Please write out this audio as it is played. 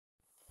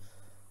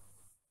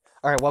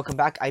Alright, welcome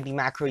back, IB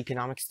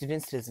Macroeconomics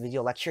students, to this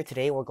video lecture.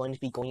 Today we're going to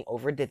be going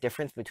over the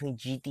difference between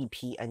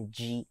GDP and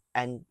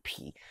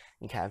GNP.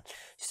 Okay,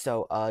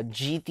 so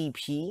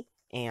GDP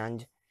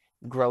and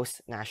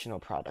gross national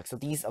product. So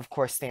these, of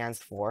course, stands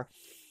for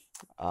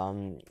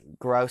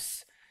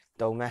gross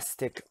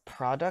domestic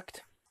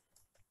product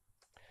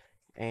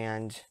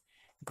and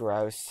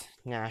gross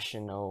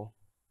national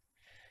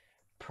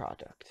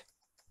product.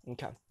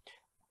 Okay.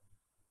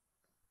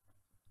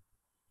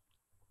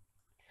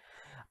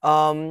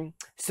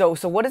 So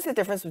what is the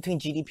difference between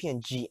GDP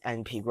and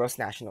GNP, gross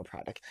national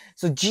product?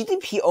 So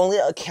GDP only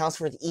accounts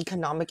for the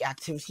economic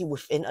activity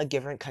within a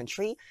given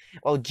country,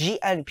 while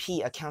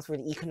GNP accounts for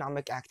the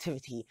economic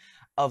activity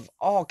of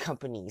all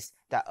companies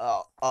that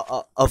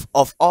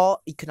of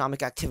all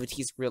economic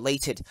activities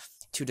related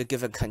to the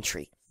given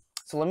country.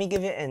 So let me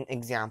give you an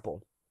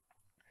example.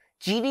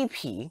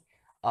 GDP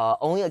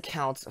only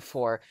accounts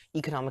for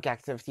economic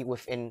activity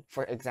within,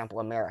 for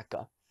example,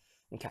 America.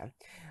 Okay.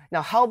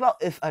 Now, how about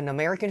if an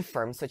American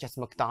firm such as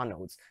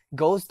McDonald's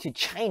goes to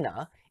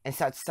China and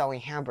starts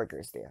selling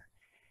hamburgers there?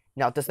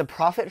 Now, does the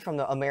profit from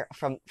the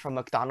from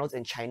McDonald's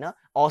in China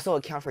also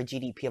account for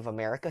GDP of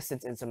America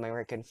since it's an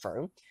American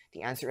firm?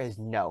 The answer is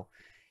no.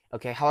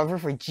 Okay. However,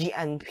 for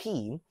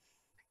GNP,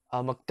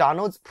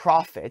 McDonald's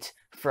profit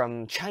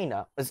from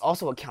China is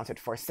also accounted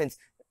for since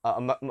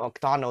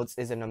McDonald's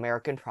is an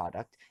American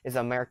product, is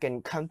an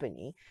American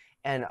company,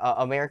 and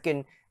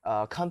American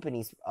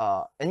companies'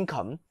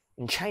 income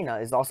in China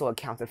is also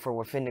accounted for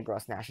within the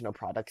gross national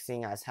product,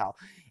 seeing as how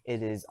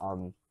it is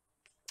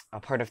a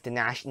part of the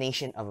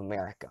nation of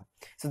America.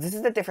 So this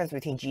is the difference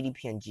between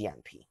GDP and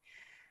GNP.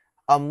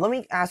 Let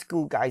me ask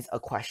you guys a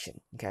question,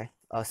 okay?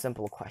 A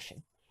simple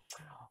question.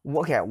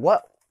 Okay,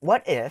 what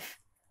if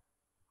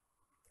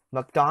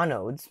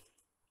McDonald's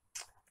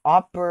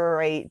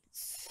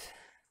operates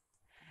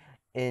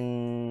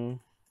in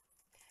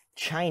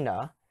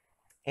China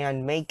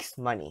and makes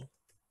money?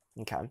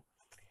 Okay.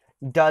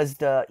 Does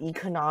the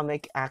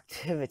economic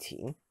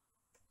activity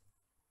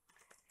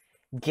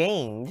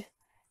gained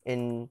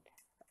in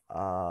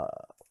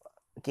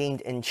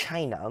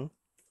China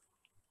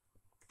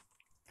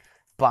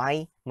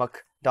by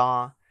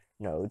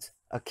McDonald's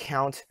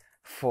account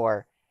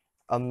for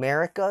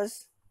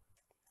America's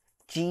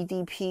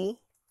GDP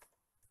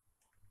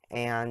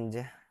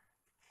and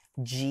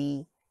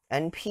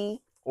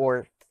GNP,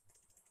 or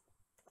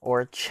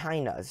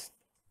China's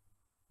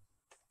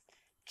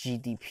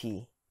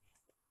GDP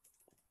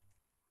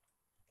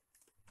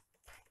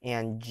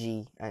and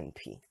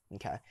GNP?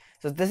 Okay,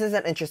 so this is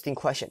an interesting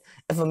question.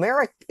 If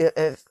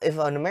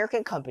an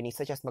American company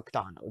such as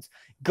McDonald's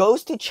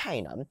goes to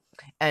China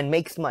and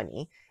makes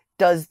money,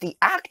 does the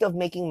act of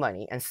making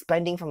money and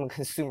spending from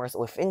consumers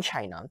within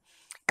China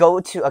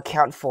go to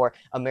account for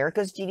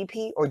America's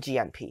GDP or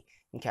GNP?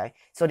 Okay,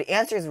 so the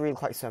answer is really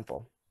quite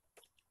simple.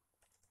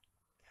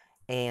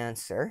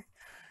 Answer: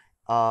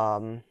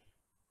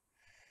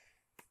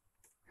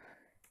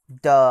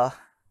 the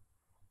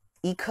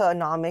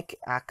economic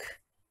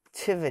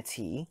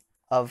activity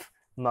of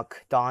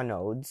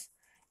McDonald's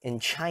in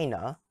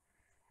China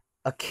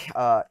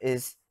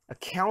is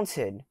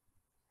accounted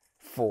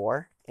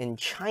for in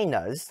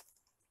China's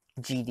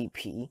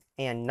GDP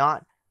and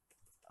not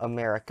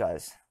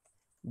America's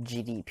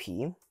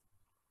GDP,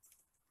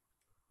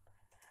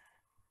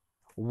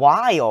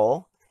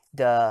 while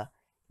the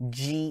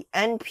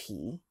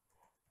GNP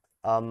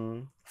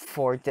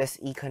for this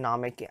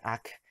economic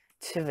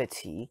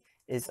activity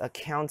is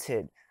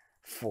accounted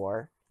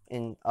for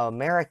in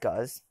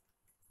America's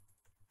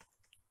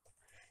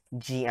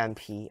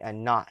GNP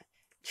and not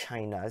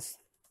China's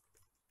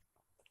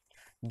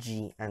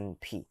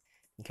GNP.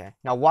 Okay,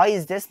 now why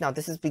is this? Now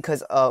this is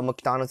because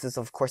McDonald's is,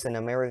 of course, an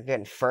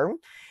American firm,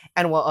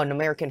 and while an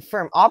American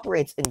firm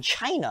operates in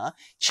China,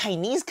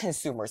 Chinese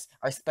consumers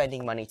are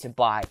spending money to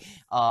buy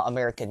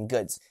American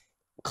goods,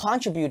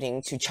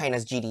 contributing to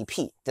China's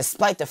GDP,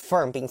 despite the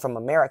firm being from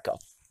America.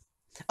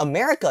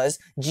 America's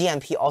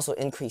GNP also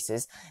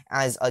increases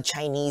as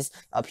Chinese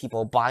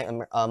people buy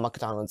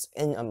McDonald's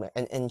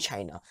in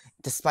China,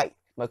 despite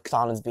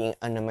McDonald's being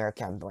an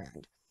American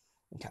brand.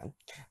 Okay,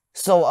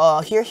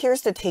 so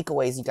here's the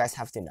takeaways you guys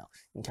have to know.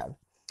 Okay,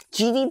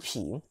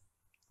 GDP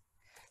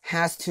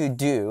has to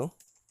do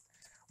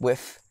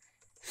with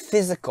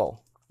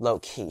physical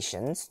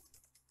locations.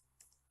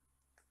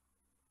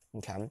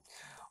 Okay,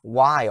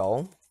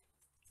 while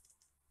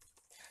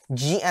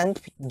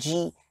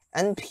GNP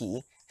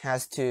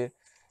has to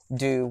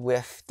do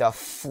with the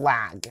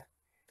flag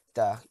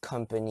the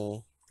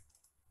company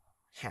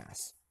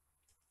has.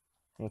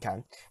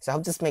 Okay, so I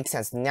hope this makes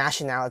sense.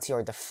 Nationality,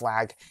 or the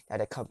flag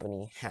that a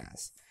company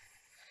has.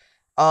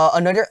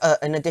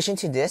 In addition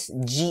to this,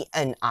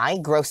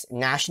 GNI, gross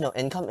national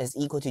income, is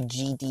equal to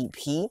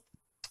GDP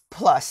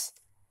plus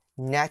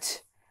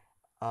net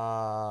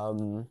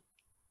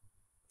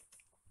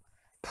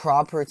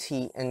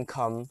property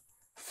income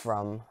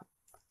from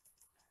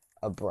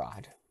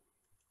abroad.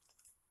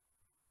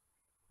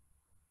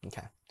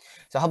 Okay,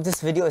 So I hope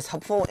this video is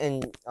helpful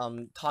in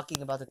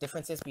talking about the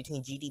differences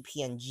between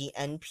GDP and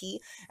GNP,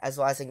 as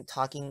well as in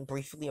talking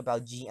briefly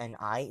about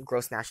GNI,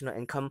 gross national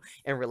income,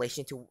 in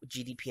relation to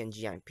GDP and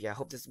GNP. I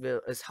hope this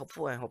video is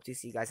helpful, and I hope to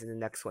see you guys in the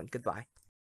next one. Goodbye.